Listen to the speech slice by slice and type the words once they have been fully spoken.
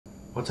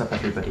What's up,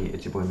 everybody?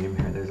 It's your boy Meme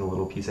here. There's a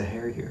little piece of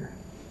hair here.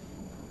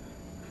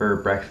 For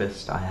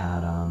breakfast, I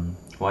had,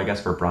 well, I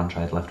guess for brunch, I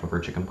had leftover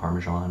chicken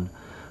parmesan.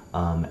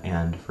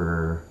 And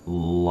for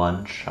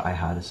lunch, I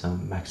had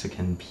some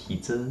Mexican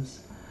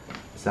pizzas.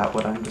 Is that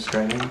what I'm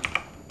describing?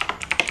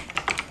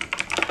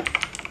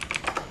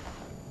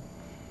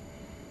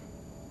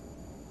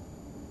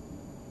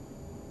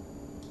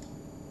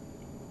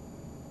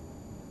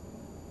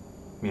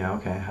 Yeah,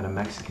 okay, I had a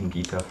Mexican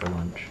pizza for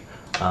lunch.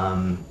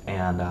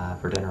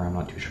 For dinner, I'm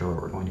not too sure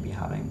what we're going to be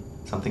having.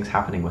 Something's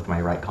happening with my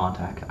right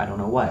contact. I don't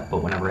know what,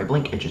 but whenever I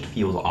blink, it just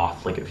feels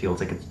off. Like, it feels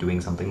like it's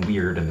doing something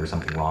weird and there's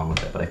something wrong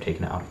with it, but I've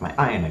taken it out of my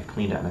eye and I've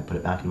cleaned it and I put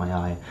it back in my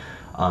eye.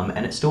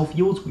 And it still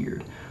feels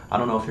weird. I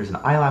don't know if there's an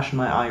eyelash in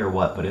my eye or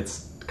what, but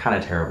it's kind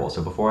of terrible.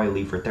 So before I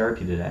leave for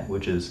therapy today,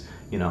 which is,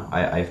 you know,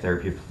 I have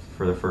therapy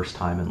for the first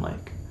time in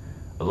like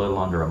a little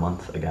under a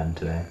month again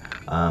today.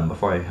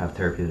 Before I have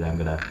therapy today, I'm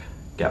gonna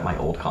get my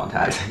old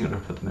contacts. I'm gonna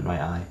put them in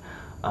my eye.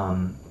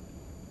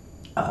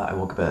 I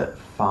woke up at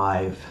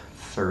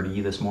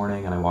 5:30 this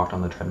morning and I walked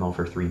on the treadmill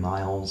for 3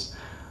 miles.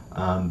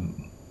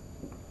 And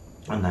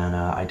then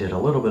I did a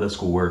little bit of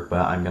schoolwork,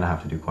 but I'm gonna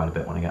have to do quite a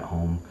bit when I get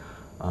home.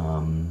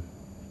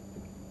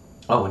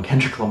 Oh, and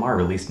Kendrick Lamar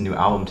released a new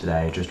album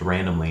today, just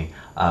randomly,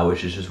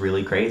 which is just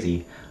really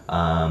crazy.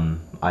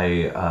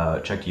 I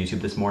checked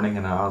YouTube this morning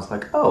and I was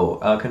like,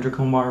 oh, Kendrick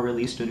Lamar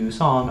released a new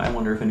song. I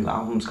wonder if a new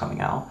album's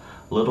coming out.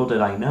 Little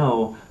did I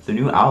know, the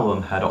new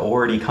album had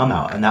already come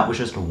out, and that was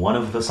just one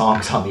of the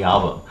songs on the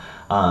album.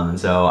 And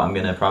so I'm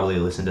gonna probably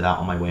listen to that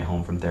on my way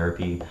home from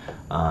therapy.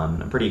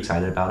 I'm pretty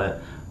excited about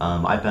it.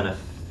 I've been a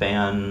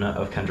fan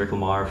of Kendrick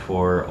Lamar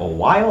for a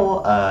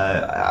while.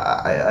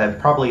 I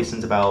probably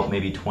since about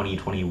maybe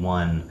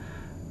 2021.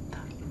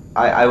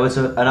 I was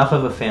enough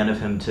of a fan of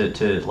him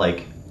to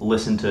like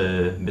listen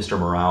to Mr.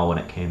 Morale when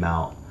it came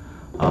out.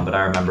 But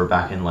I remember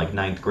back in like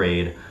 9th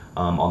grade,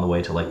 on the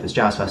way to like this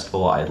jazz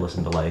festival, I had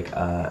listened to like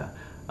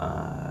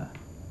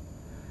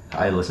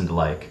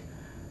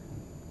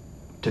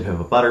To Pimp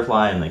a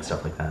Butterfly and like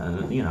stuff like that.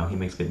 And you know, he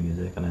makes good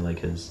music, and I like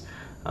his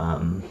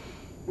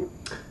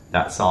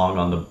that song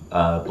on the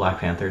Black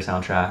Panther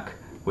soundtrack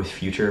with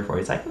Future, where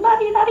he's like la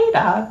di da di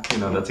da. You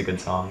know, that's a good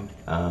song.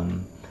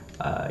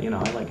 You know,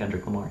 I like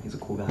Kendrick Lamar. He's a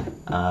cool guy.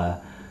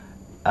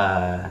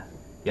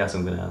 Yeah, so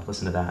I'm gonna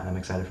listen to that, and I'm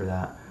excited for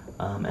that.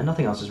 And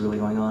nothing else is really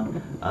going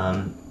on.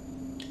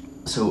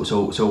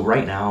 So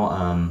right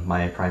now,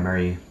 my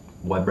primary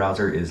web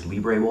browser is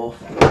LibreWolf.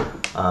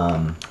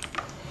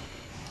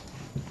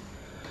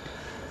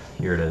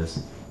 Here it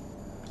is.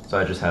 So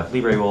I just have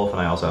LibreWolf, and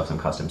I also have some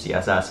custom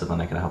CSS, so then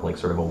I can have like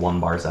sort of a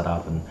 1-bar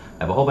setup, and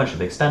I have a whole bunch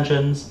of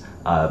extensions,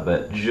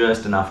 but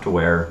just enough to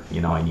where,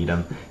 you know, I need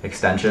them.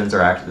 Extensions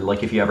are actually,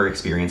 like, if you ever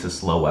experience a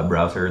slow web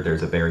browser,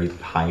 there's a very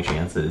high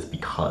chance that it's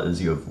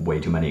because you have way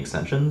too many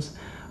extensions.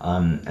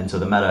 And so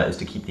the meta is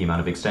to keep the amount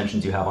of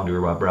extensions you have onto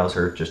your web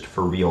browser just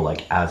for real,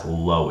 like as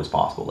low as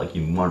possible. Like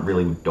you want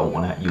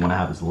to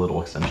have as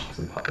little extensions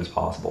as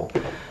possible.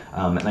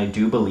 And I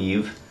do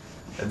believe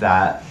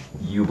that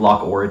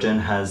uBlock Origin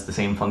has the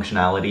same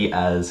functionality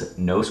as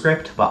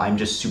NoScript, but I'm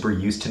just super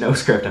used to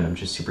NoScript and I'm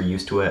just super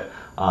used to it.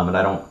 And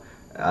I don't,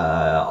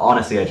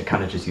 honestly, I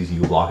kind of just use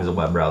uBlock as a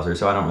web browser,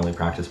 so I don't really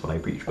practice what I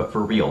preach, but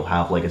for real,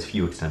 have like as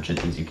few extensions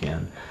as you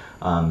can.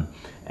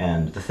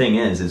 And the thing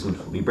is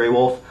with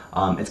LibreWolf,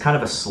 it's kind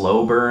of a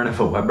slow burn of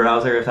a web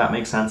browser, if that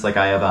makes sense. Like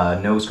I have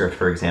NoScript,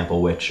 for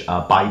example, which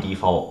by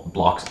default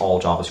blocks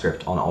all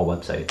JavaScript on all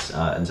websites.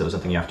 And so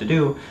something you have to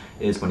do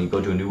is when you go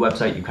to a new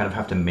website, you kind of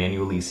have to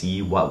manually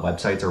see what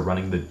websites are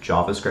running the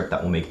JavaScript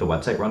that will make the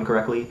website run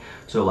correctly.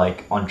 So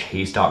like on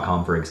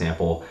chase.com, for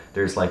example,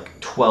 there's like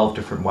 12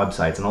 different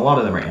websites, and a lot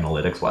of them are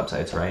analytics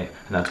websites, right?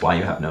 And that's why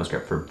you have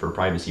NoScript for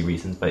privacy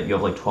reasons, but you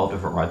have like 12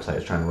 different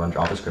websites trying to run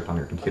JavaScript on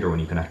your computer when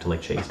you connect to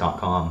like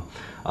chase.com.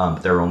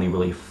 But there are only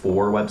really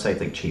 4 websites,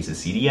 like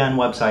Chase's CDN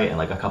website and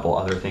like a couple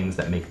other things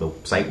that make the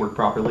site work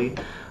properly.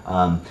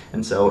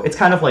 And so it's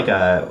kind of like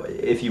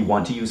if you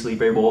want to use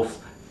LibreWolf,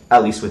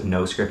 at least with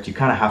NoScript, you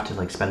kind of have to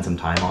like spend some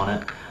time on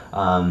it.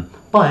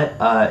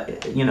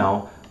 You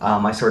know,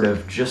 my sort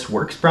of just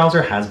works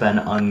browser has been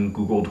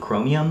ungoogled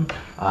Chromium.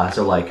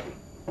 So like,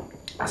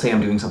 say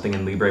I'm doing something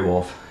in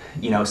LibreWolf,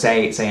 you know,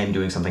 say I'm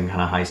doing something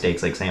kind of high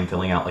stakes, like say I'm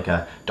filling out like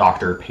a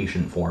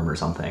doctor-patient form or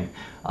something,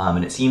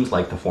 and it seems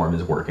like the form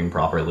is working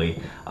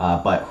properly,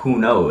 but who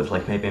knows,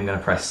 like maybe I'm gonna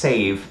press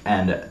save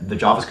and the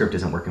JavaScript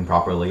isn't working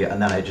properly,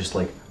 and then I just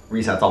like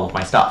resets all of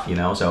my stuff, you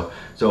know? So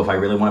if I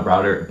really want a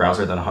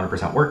browser that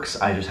 100% works,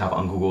 I just have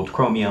ungoogled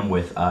Chromium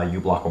with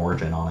uBlock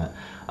Origin on it.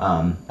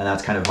 And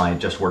that's kind of my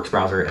just works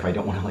browser if I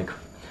don't want to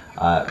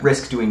like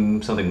risk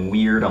doing something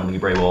weird on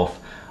LibreWolf.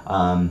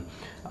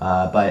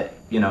 But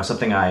you know,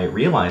 something I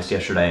realized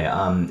yesterday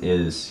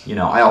is, you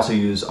know, I also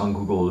use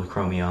ungoogled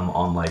Chromium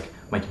on like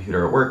my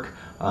computer at work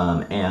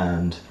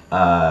and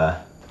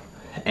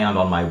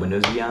on my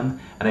Windows VM,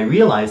 and I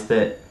realized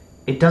that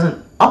it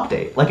doesn't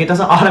update. Like it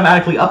doesn't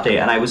automatically update,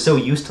 and I was so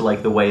used to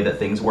like the way that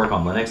things work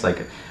on Linux.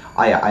 Like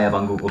I have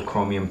ungoogled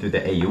Chromium through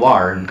the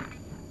AUR, and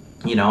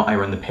you know, I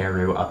run the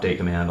peru update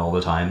command all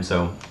the time,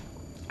 so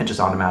it just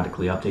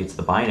automatically updates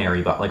the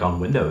binary, but like on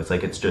Windows,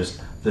 like it's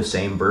just the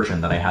same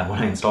version that I had when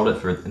I installed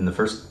it in the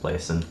first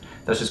place, and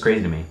that's just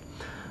crazy to me.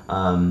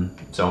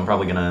 So I'm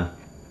probably gonna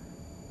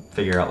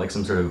figure out like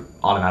some sort of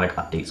automatic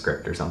update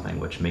script or something,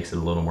 which makes it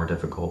a little more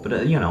difficult.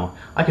 But you know,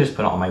 I can just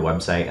put it on my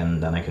website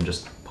and then I can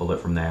just pull it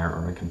from there,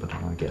 or I can put it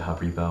on a GitHub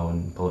repo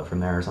and pull it from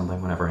there or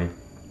something whenever I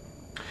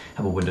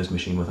have a Windows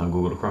machine with on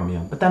Google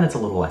Chromium. But then it's a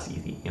little less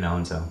easy, you know,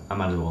 and so I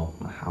might as well,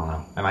 I don't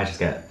know, I might just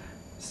get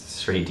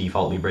straight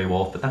default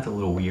LibreWolf, but that's a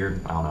little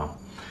weird, I don't know.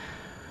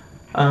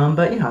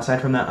 But yeah, aside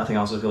from that, nothing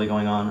else is really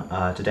going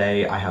on.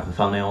 Today I have the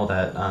thumbnail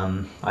that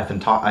I've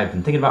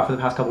been thinking about for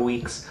the past couple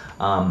weeks.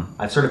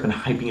 I've sort of been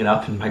hyping it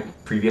up in my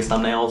previous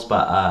thumbnails,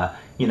 but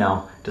you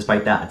know,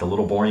 despite that, it's a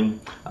little boring.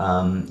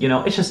 You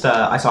know, it's just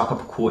I saw a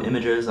couple cool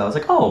images. I was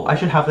like, oh, I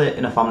should have it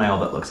in a thumbnail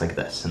that looks like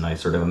this, and I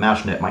sort of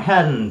imagined it in my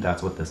head, and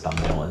that's what this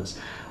thumbnail is.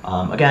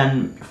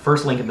 Again,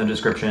 first link in the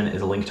description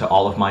is a link to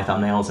all of my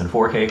thumbnails in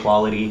 4K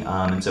quality,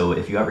 and so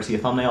if you ever see a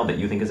thumbnail that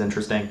you think is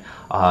interesting,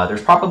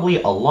 there's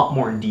probably a lot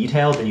more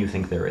detail than you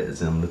think there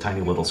is in the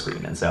tiny little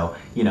screen, and so,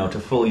 you know, to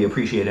fully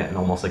appreciate it in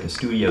almost like a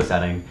studio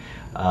setting,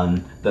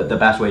 the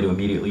best way to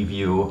immediately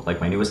view like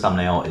my newest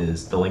thumbnail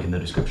is the link in the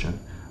description.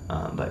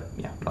 But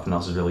yeah, nothing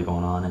else is really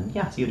going on, and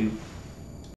yeah, see you dude.